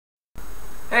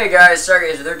Hey guys,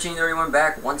 Stargazer 1331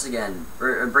 back once again,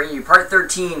 bringing you part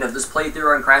 13 of this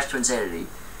playthrough on Crash Twinsanity.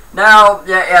 Now,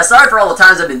 yeah, sorry for all the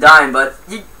times I've been dying, but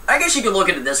I guess you could look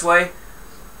at it this way.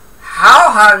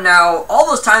 How now, all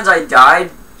those times I died,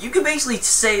 you could basically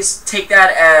take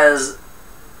that as,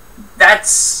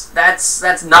 that's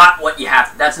not what you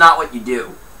have, that's not what you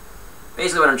do.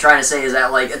 Basically what I'm trying to say is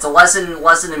that, like, it's a lesson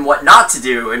in what not to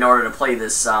do in order to play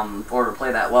this, in order to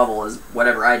play that level, is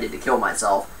whatever I did to kill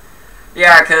myself.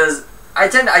 Yeah, because I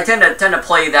tend to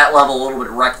play that level a little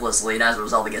bit recklessly, and as a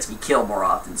result, it gets me killed more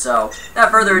often. So,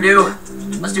 without further ado,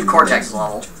 let's do Cortex's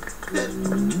level.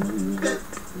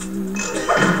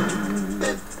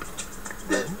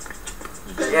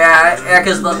 Yeah,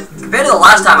 because compared to the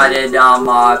last time I did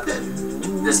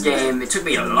this game, it took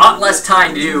me a lot less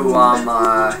time to do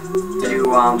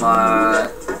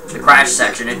the Crash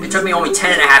section. It took me only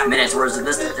 10.5 minutes, whereas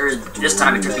this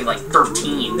time it took me like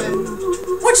 13.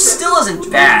 Which still isn't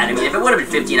bad. I mean, if it would have been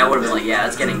 15, I would have been like, yeah,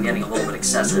 it's getting a little bit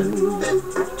excessive.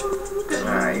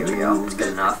 Alright, here we go. It's good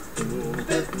enough.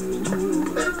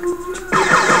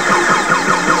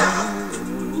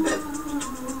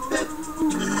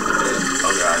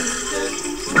 Oh god.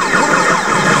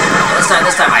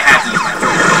 This time I have to use my foot.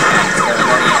 Because I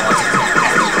don't know what's going to happen.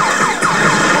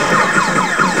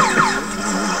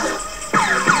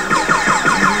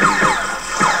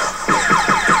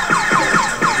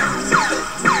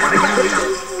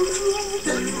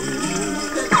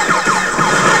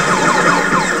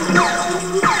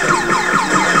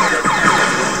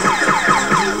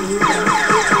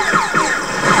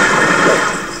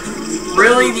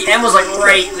 Really? The end was like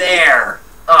right there.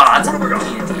 Ah, that's a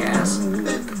pain in the ass.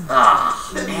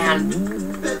 Ah, man.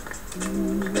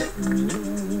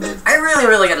 I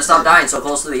really gotta stop dying so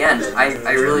close to the end.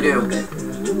 I really do.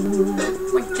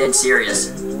 Like, dead serious.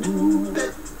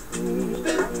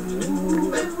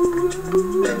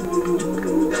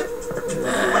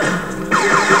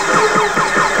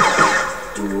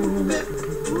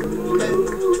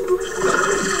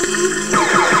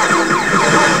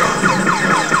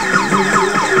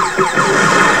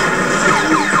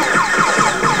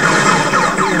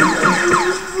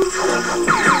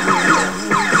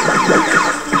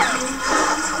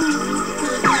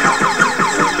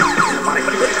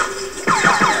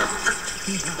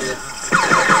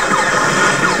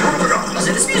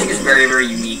 Very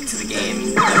unique to the game.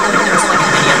 There's like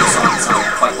any other song that sounds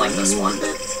quite like this one.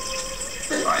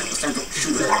 Alright, it's time to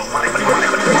shoot it.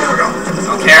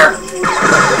 Don't care.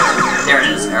 There it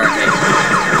is. Okay.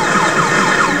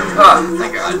 Oh,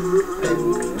 thank god.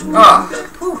 Oh,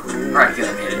 whew. Alright, good, I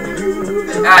made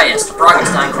it. Ah, yes, the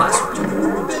Steins classroom.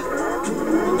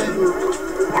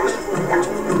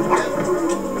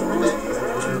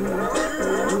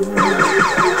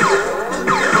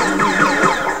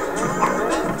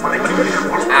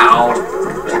 Ow.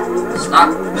 Stop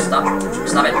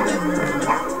it.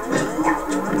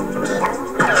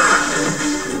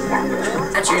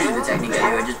 That's usually the technique I do.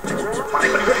 I just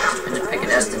pick a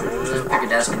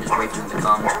desk and just wait for them to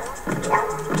come.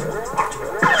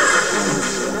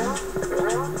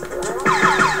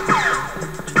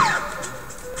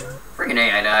 Freaking A,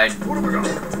 I died.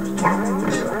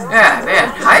 Yeah, man,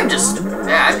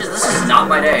 this is not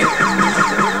my day.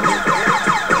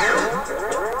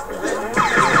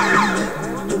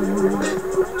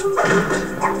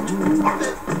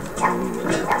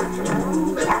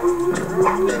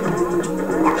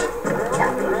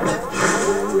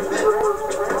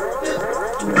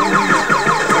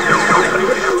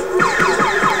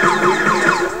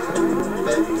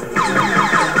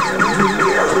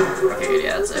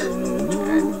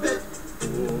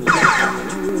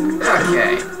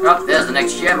 Okay, well, there's the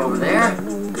next gem over there. I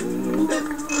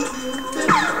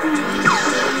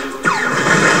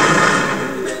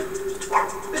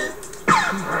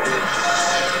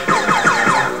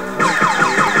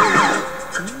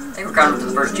think we're coming up to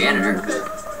the first janitor.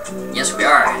 Yes, we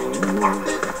are.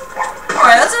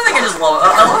 Alright, that's another thing I just love. I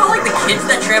love how, like, the kids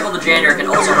that trample the janitor can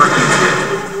also hurt you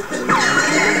too.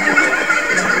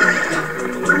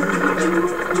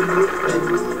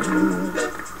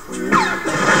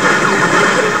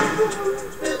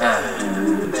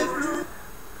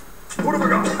 What have we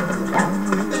got?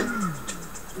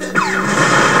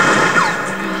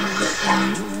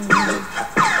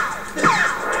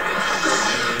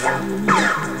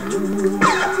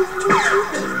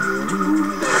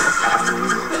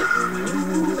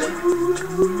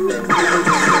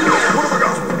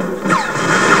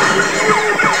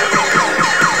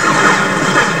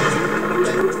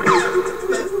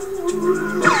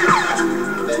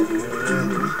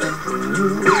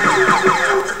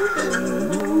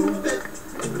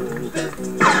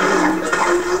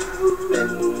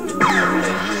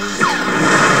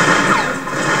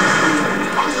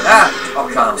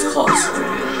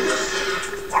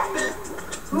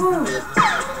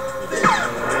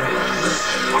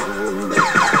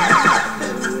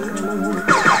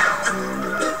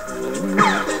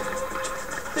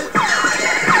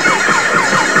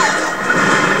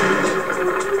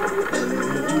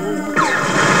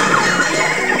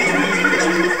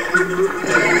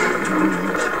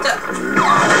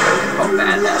 How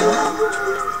bad that was.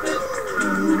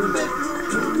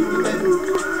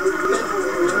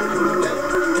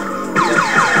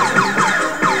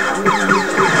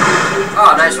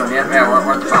 Oh, nice one. Yeah,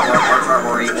 we're at the front.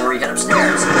 Where we head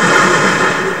upstairs.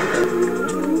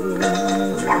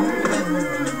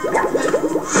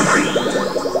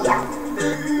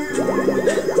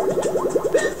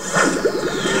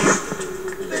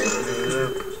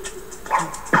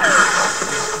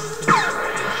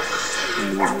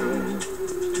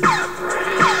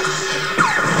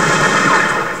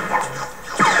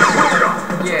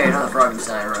 Yeah, another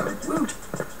Frankenstein road. Woo.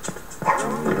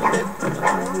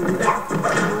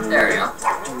 There we go.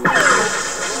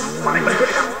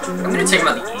 I'm gonna take him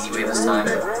out the easy way this time.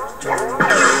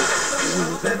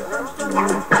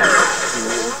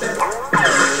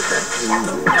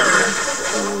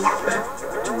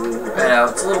 I know,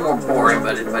 it's a little more boring,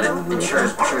 but it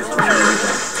ensures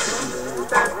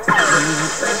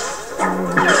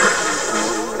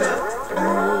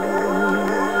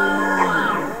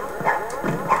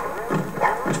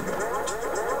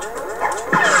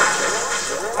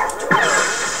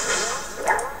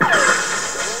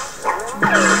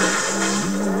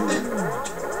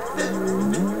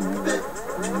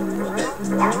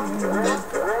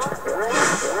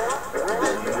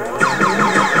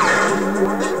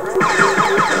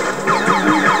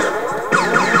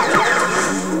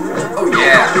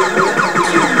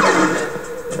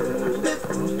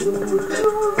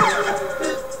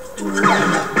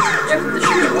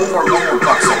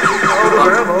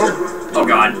oh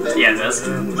god, yeah, this.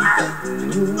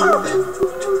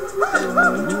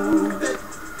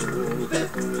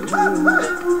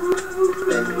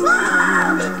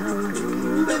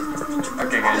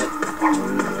 Okay, good.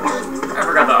 I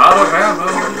forgot the auto ammo.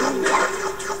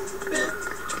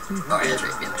 Oh, yeah, that's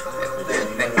right.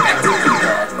 Back to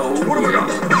that. Oh, what are we doing?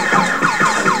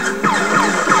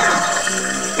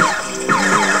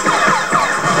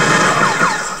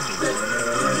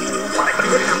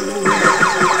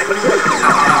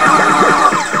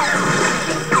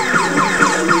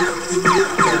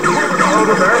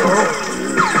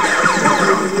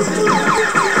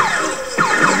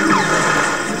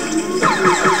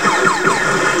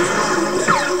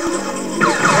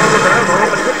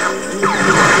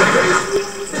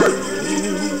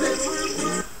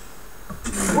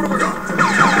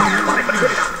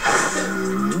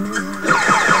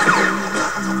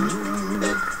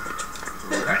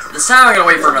 This time I'm gonna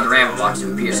wait for another ramble box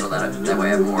to appear so that way I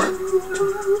have more.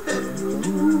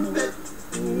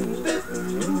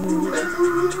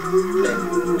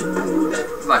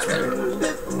 Much better.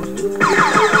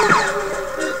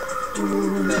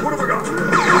 What have we got?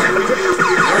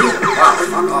 Really? Wow,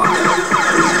 fuck off.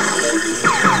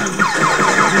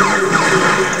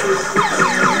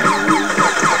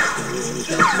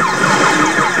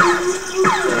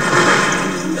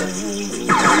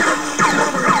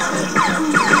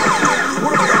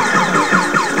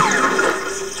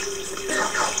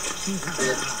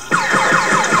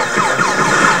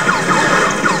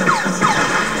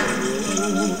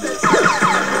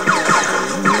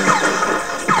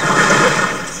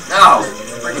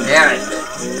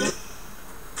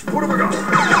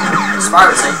 I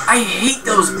would say, I hate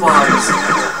those bugs!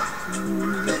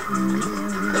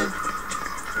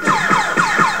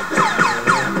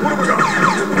 What have we got?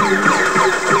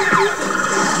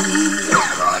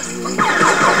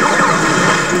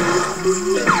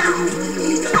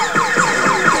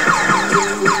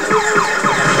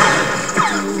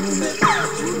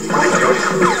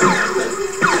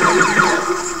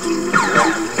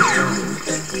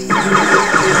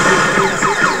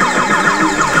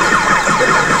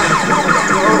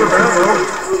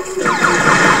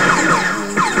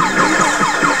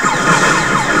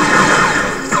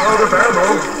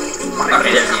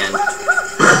 Okay, there's the end.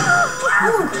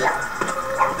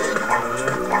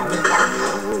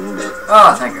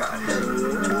 Oh, thank God.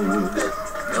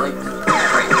 Really?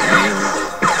 Great day.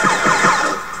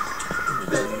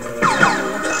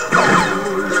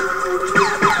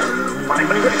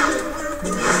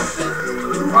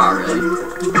 Wow, really?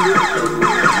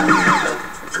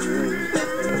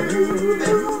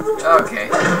 Okay.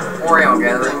 Oreo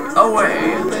gathering away.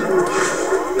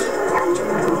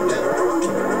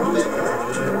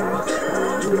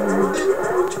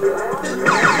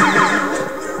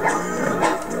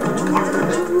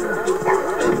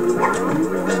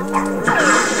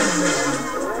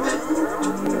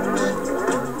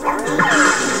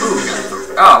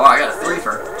 Oh, wow, I got a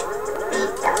threefer.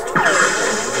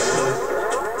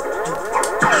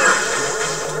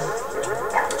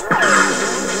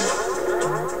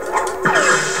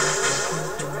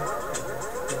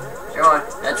 Come on.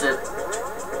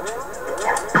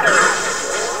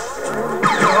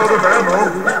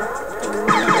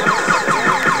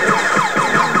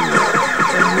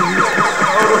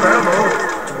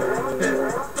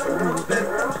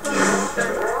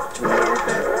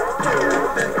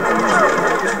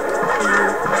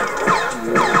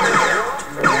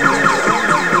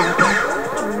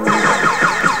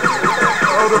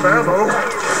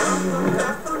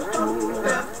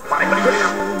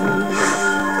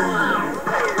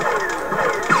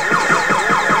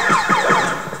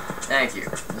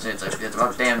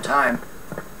 time.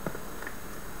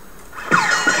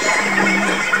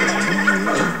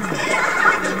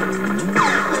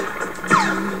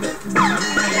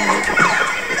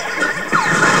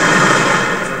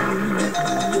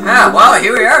 Ah, well,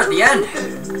 here we are at the end.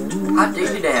 Hot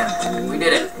diggity damn. We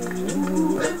did it.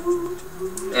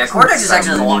 Yeah, Cortex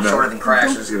section is a lot shorter than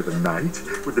Crash's. Don't fear the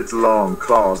night, with its long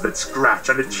claws that scratch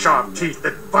and its sharp teeth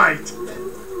that bite.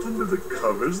 Under the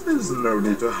covers, there's no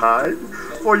need to hide,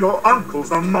 for your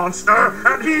uncle's a monster,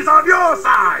 and he's on your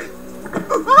side!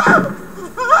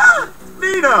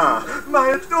 Nina,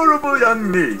 my adorable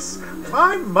young niece.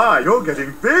 My, you're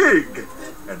getting big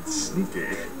and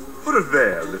sneaky. Put her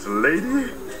there, little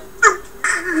lady.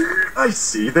 I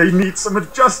see they need some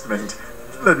adjustment.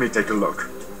 Let me take a look.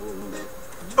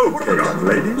 Okay, young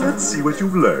lady, let's see what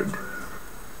you've learned.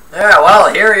 Yeah,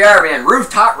 well, here we are, man.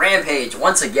 Rooftop Rampage,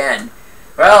 once again.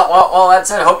 Well, that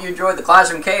said, I hope you enjoyed the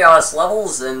Classroom Chaos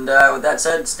levels, and with that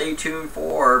said, stay tuned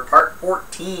for Part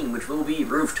 14, which will be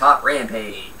Rooftop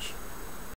Rampage.